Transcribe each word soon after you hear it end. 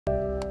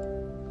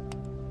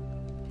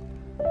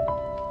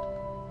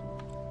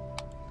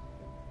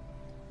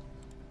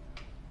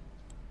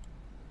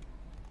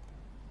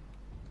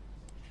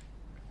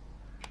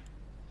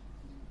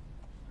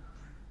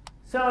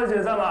夏小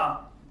姐在吗？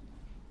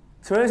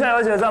请问夏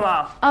小姐在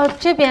吗？哦，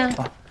这边。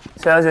啊，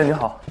夏小姐你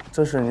好，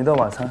这是您的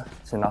晚餐，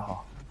请拿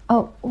好。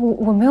哦，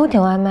我没有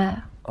点外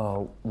卖。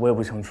我也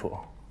不清楚。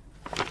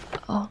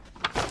哦。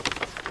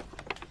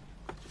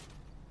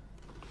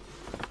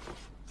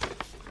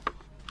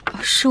哦，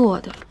是我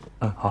的。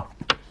嗯，好。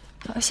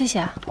谢谢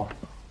啊。好。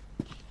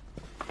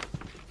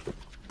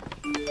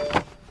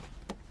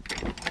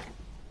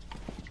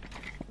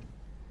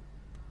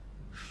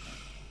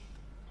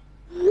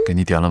给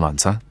你点了晚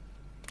餐，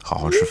好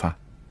好吃饭。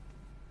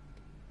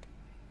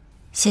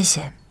谢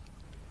谢。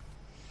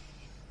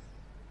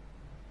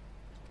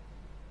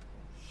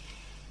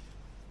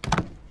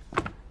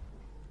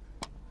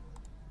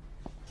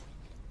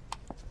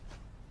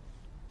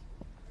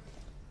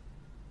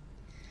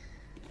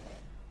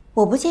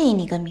我不介意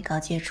你跟米高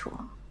接触，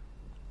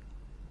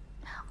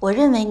我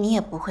认为你也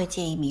不会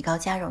介意米高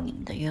加入你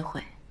们的约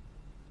会。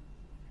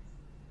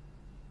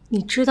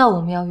你知道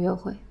我们要约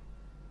会，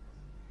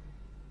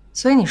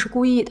所以你是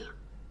故意的。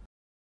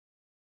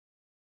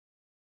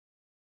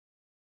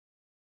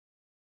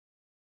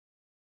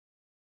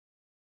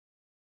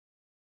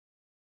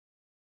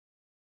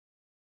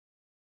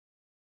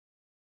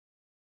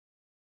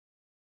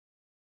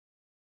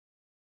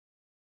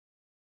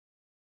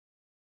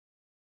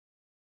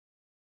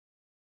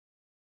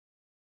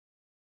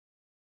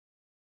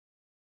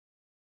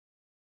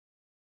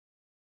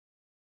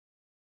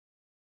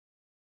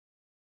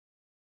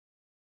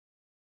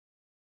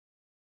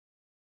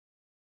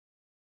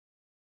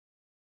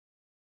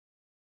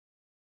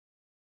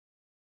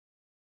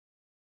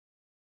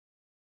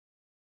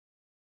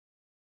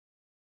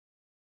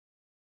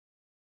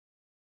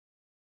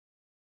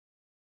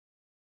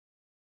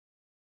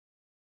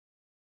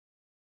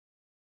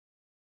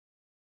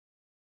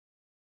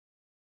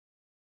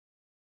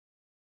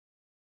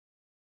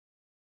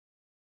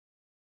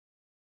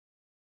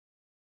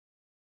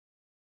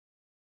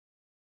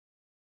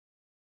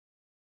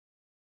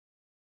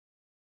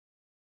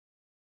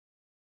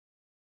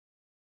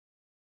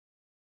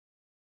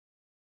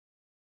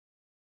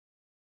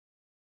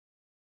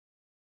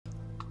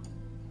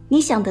你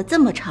想得这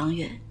么长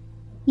远，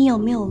你有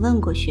没有问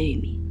过薛宇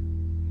明，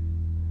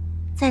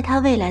在他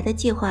未来的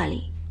计划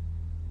里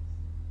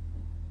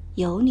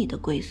有你的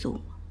归宿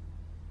吗？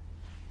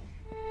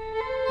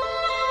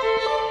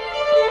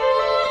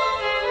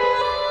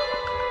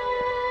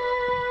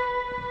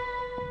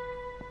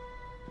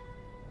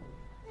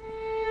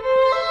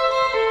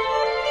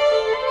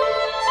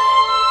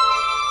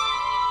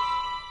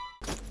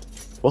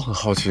我很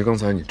好奇，刚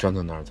才你站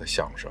在那儿在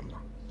想什么？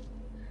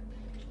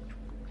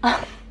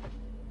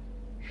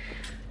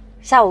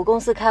下午公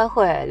司开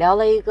会，聊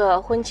了一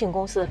个婚庆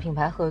公司的品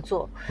牌合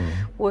作。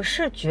我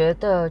是觉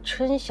得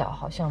春晓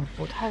好像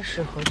不太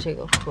适合这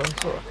个合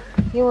作，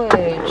因为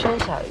春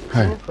晓已经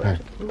和……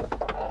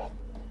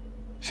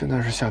现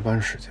在是下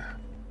班时间，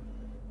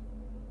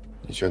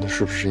你觉得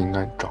是不是应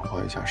该转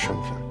换一下身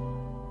份？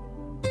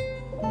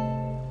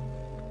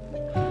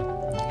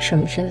什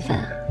么身份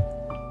啊？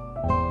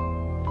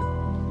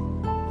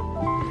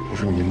不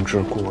是明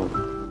知故问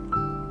吗？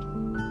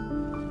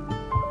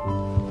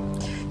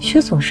薛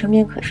总身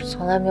边可是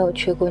从来没有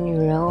缺过女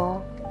人哦。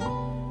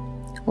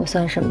我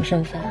算什么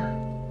身份啊？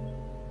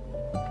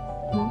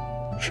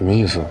什么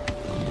意思？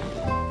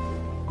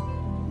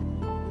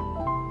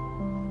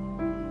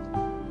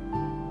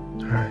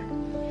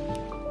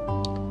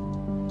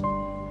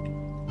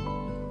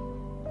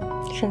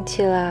生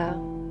气啦？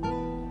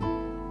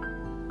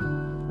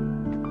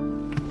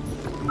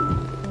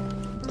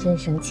真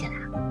生气啦？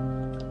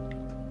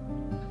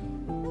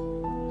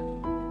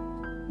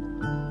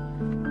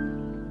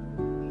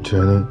觉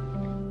得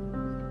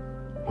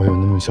我有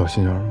那么小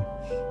心眼吗？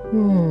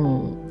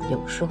有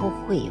时候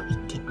会有一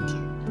点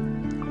点。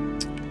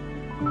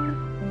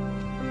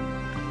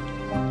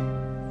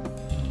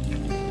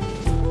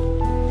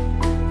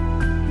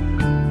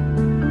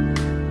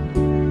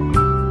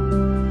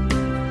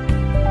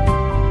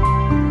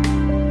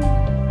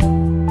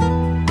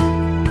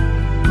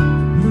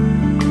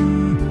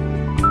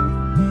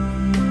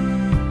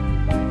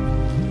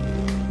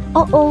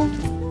哦，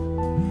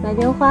来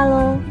电话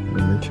喽！我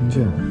没听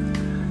见。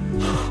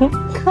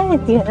快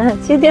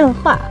点接电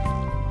话，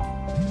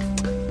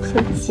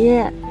先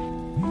接。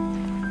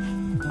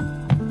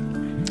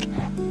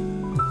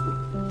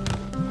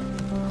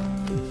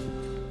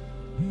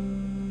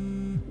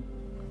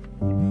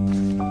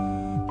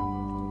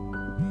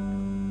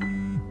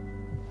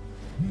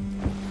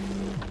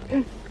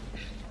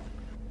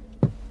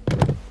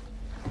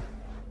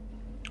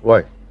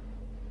喂，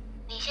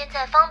你现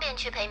在方便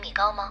去陪米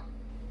高吗？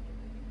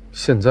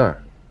现在？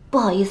不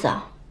好意思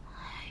啊，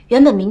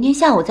原本明天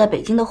下午在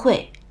北京的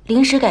会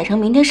临时改成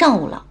明天上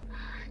午了，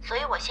所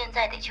以我现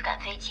在得去赶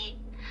飞机。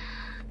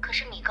可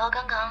是米高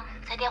刚刚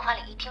在电话里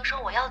一听说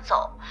我要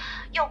走，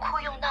又哭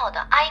又闹的，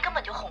阿姨根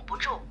本就哄不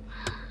住，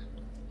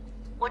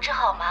我只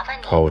好麻烦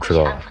你好，我知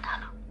道了。安抚他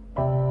了。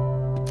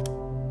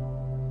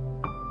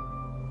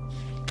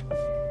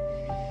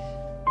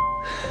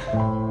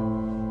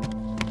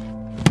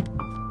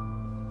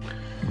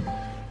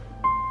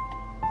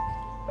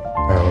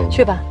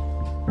去吧，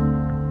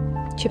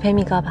去陪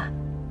米高吧。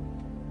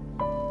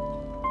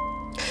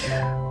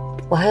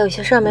我还有一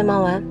些事儿没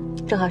忙完，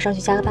正好上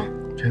去加个班。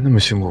别那么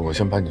辛苦，我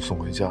先把你送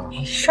回家。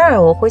没事儿，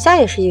我回家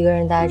也是一个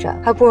人待着，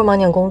还不如忙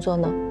点工作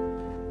呢。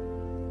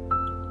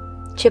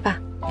去吧，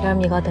别让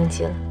米高等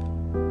急了。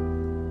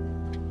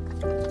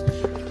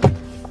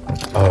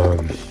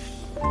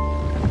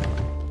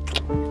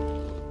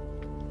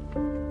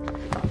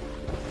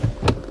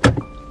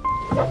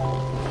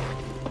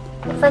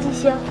发信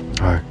息哦。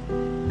哎。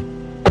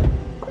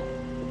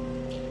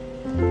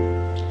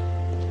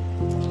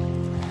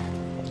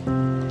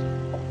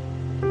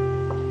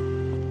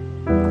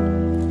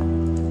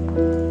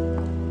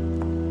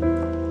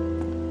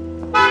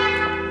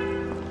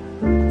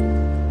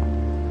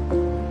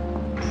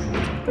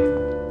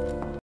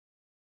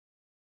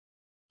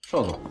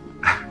邵总，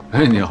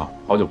哎，你好，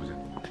好久不见，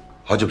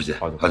好久不见，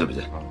好久不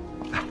见。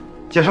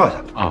介绍一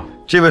下啊，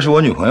这位是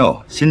我女朋友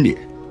辛迪，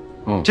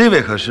这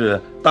位可是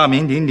大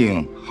名鼎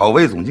鼎好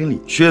味总经理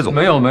薛总。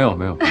没有，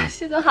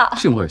薛总好，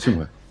幸会。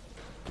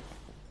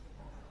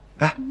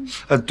哎，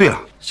对了，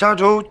下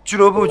周俱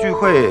乐部聚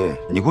会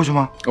你过去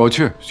吗？我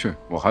去，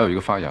我还有一个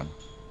发言呢。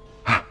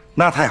啊，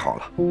那太好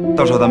了，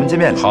到时候咱们见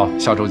面。好，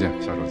下周见。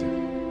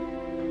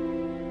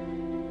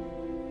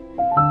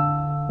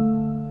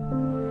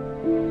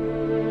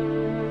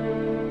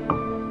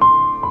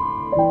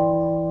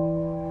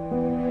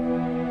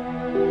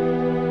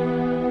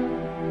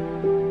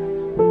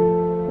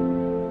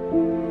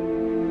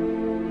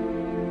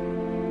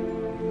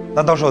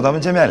那到时候咱们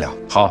见面聊。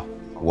好，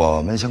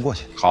我们先过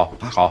去。好，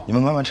你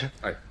们慢慢吃。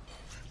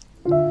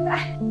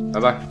哎，拜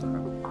拜。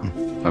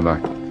拜拜。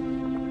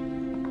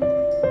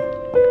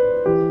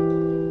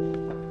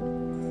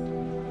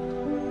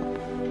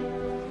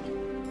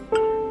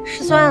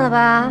失算了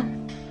吧，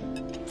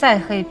再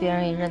黑别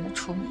人也认得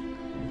出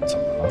你。怎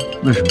么了？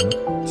为什么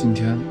今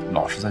天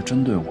老是在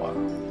针对我？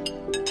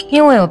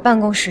因为有办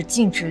公室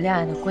禁止恋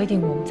爱的规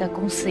定，我们在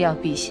公司要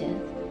避嫌。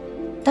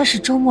但是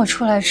周末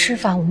出来吃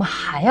饭，我们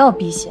还要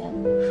避嫌，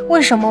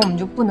为什么我们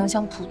就不能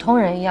像普通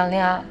人一样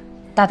恋爱，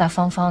大大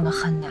方方的？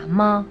很难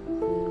吗？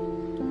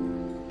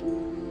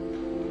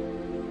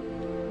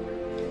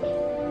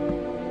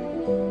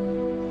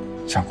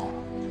想过了。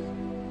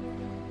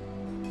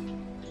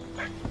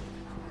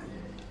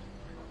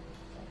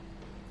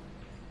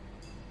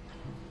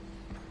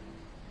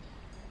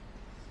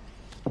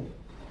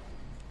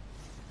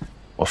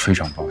我非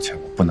常抱歉，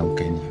我不能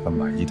给你一个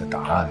满意的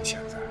答案。现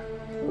在。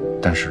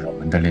但是我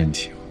们的恋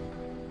情，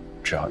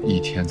只要一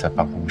天在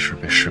办公室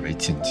被视为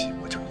禁忌，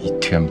我就一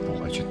天不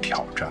会去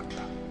挑战它，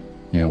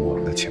因为我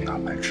们的情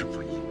感来之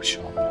不易，我需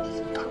要保护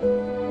它。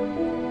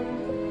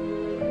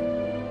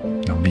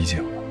能理解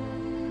我吗？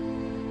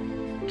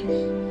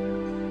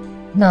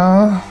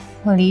能，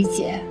我理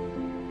解。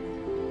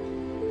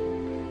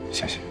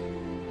谢谢。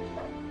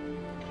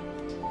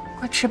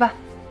快吃吧。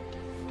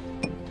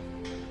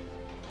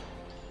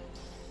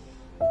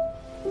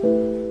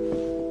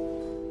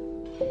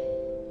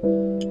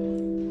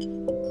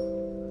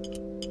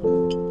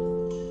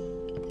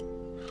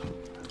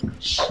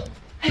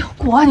哎呦，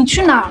果，你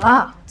去哪儿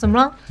了？怎么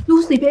了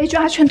 ？Lucy 被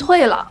HR 劝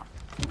退了。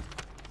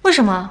为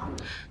什么？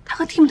她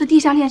和 Tim 的地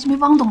下恋情被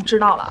汪董知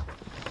道了。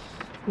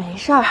没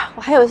事儿，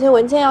我还有些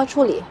文件要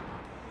处理。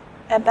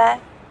拜拜。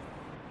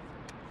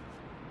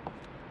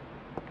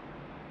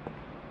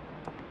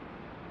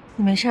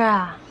你没事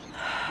啊？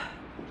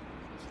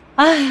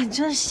哎，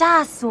真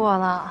吓死我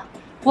了！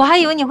我还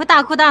以为你会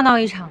大哭大闹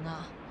一场呢。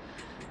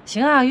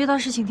行啊，遇到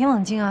事情挺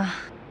冷静啊。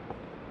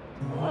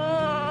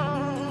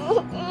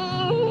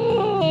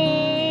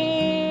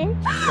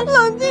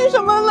冷静什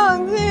么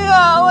冷静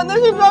啊！我那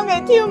是装给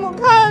Tim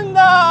看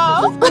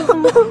的。怎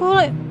么哭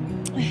了？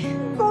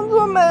工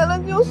作没了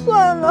就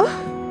算了，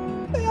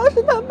可要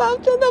是他爸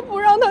真的不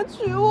让他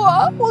娶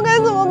我，我该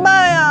怎么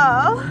办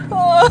呀？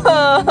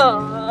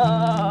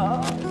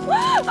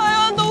哎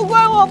呀，都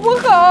怪我不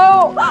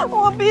好，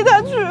我逼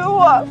他娶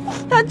我，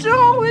他只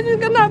好回去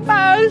跟他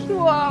爸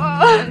说。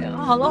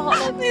好了，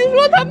你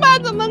说他爸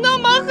怎么那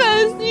么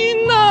狠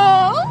心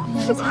呢？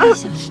才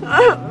想，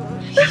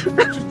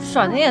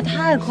转的也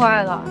太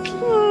快了。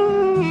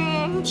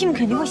Tim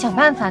肯定会想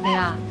办法的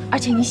呀。而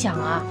且你想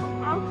啊，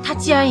他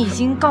既然已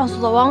经告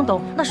诉了汪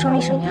董，那说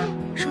明什么呀？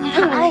说明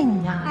他爱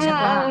你呀，小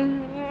瓜。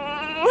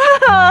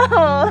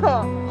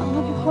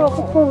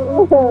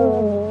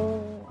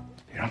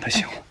别让他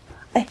醒了。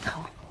哎，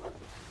好。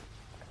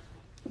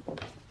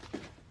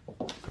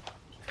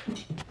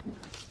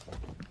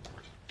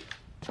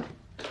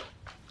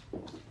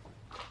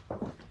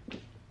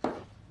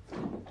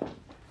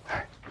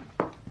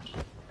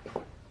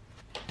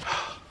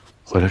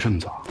回来这么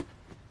早，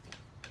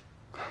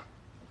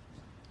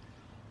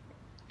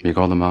米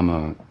高的妈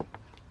妈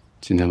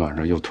今天晚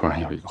上又突然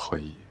有一个会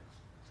议，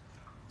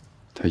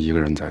她一个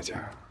人在家，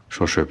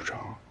说睡不着，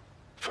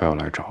非要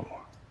来找我，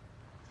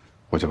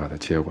我就把她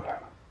接过来了。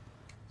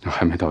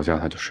还没到家，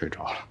她就睡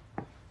着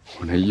了，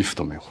我连衣服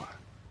都没换，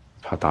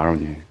怕打扰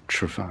你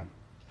吃饭，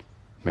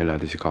没来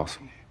得及告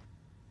诉你。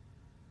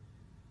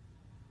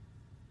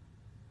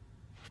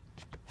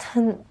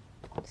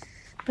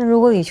那如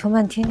果李秋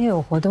曼天天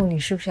有活动，你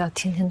是不是要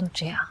天天都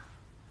这样？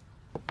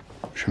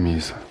什么意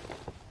思？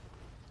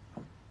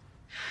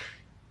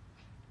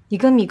你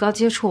跟米高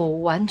接触，我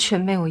完全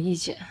没有意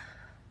见。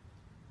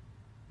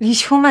李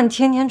秋曼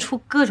天天出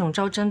各种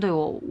招针对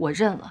我，我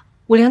认了。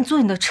我连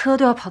坐你的车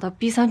都要跑到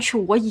B3去，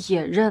我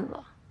也认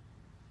了。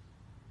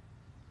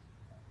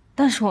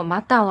但是我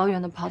妈大老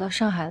远的跑到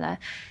上海来，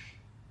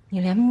你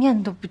连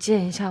面都不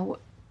见一下我。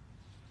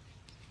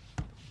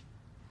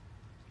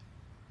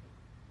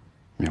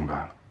明白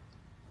了。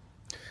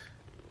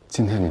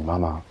今天你妈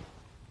妈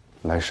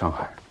来上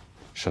海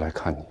是来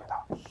看你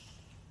的，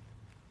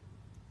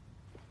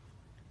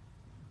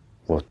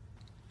我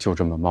就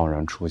这么贸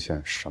然出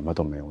现，什么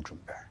都没有准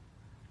备，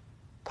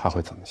她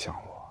会怎么想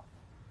我？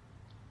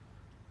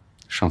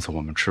上次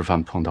我们吃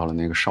饭碰到了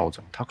那个邵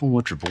总，他跟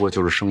我只不过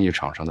就是生意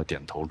场上的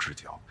点头之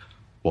交，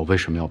我为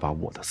什么要把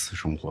我的私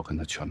生活跟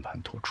他全盘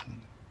托出呢？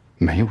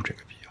没有这个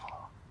必要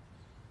啊。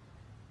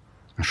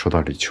那说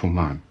到李秋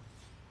曼，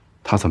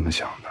她怎么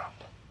想的，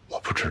我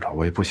不知道，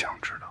我也不想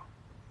知道。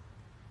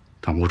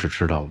但我只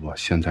知道，我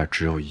现在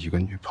只有一个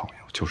女朋友，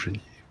就是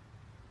你，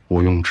毋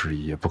庸置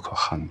疑，也不可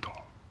撼动。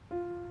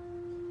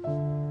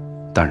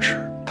但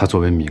是她作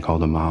为米高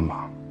的妈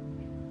妈，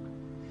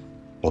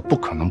我不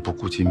可能不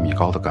顾及米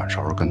高的感受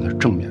而跟他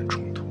正面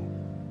冲突。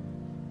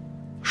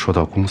说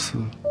到公司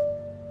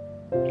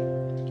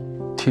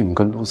 ，Tim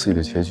跟 Lucy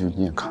的结局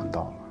你也看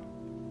到了。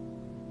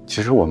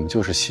其实我们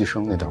就是牺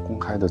牲那点公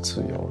开的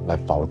自由，来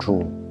保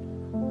住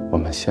我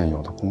们现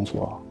有的工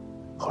作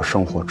和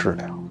生活质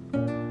量。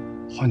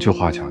换句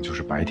话讲，就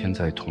是白天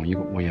在同一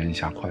个屋檐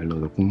下快乐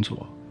的工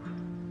作，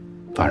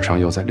晚上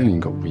又在另一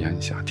个屋檐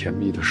下甜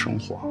蜜的生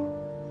活，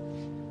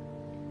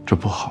这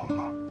不好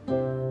吗？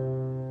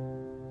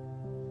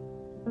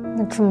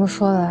那这么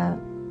说来，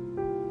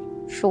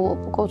是我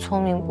不够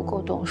聪明，不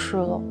够懂事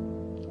了。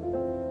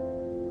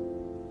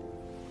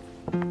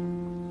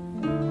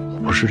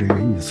不是这个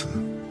意思，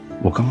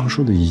我刚刚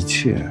说的一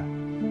切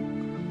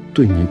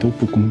对你都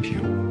不公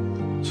平，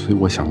所以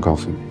我想告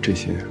诉你，这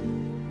些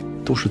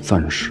都是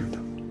暂时的。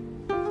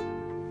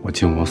我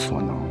尽我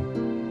所能，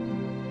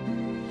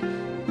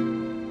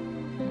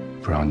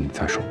不让你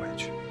再受委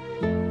屈，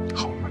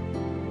好吗？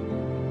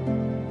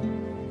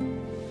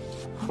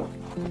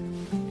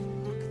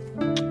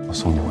我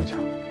送你回家，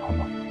好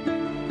吗？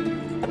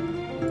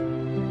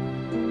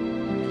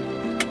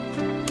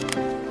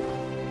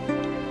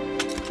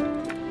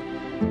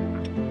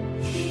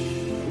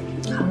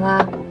好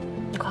啦，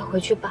你快回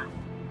去吧。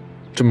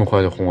这么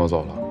快就轰我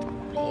走了？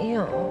没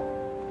有。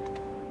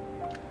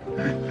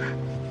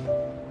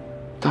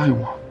答应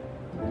我，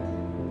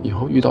以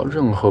后遇到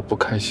任何不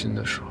开心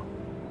的时候，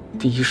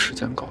第一时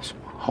间告诉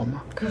我，好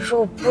吗？可是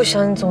我不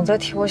想你总在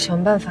替我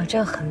想办法，这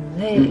样很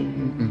累。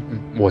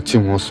我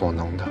尽我所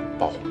能的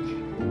保护你，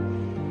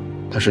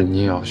但是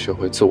你也要学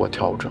会自我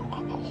调整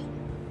和保护。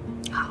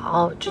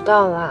好，知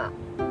道了。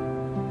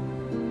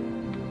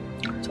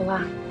走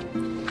吧。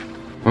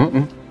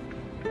嗯。